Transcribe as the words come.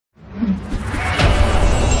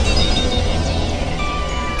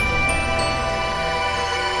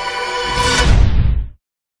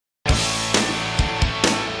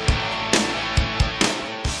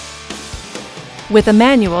with a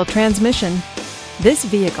manual transmission. This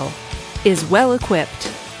vehicle is well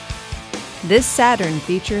equipped. This Saturn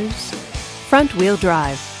features front-wheel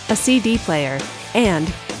drive, a CD player,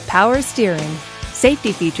 and power steering.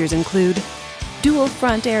 Safety features include dual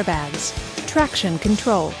front airbags, traction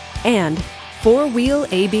control, and four-wheel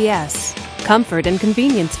ABS. Comfort and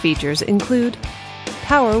convenience features include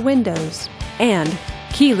power windows and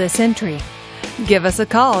keyless entry. Give us a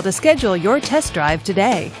call to schedule your test drive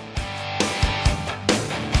today.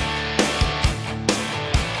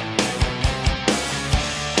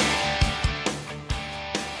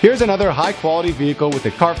 Here's another high-quality vehicle with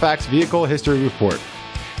a Carfax Vehicle History Report.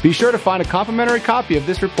 Be sure to find a complimentary copy of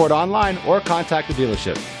this report online or contact the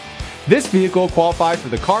dealership. This vehicle qualifies for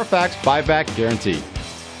the Carfax Buyback Guarantee.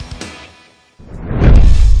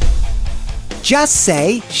 Just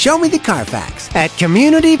say, "Show me the Carfax" at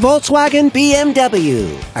Community Volkswagen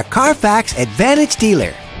BMW, a Carfax Advantage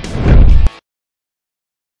dealer.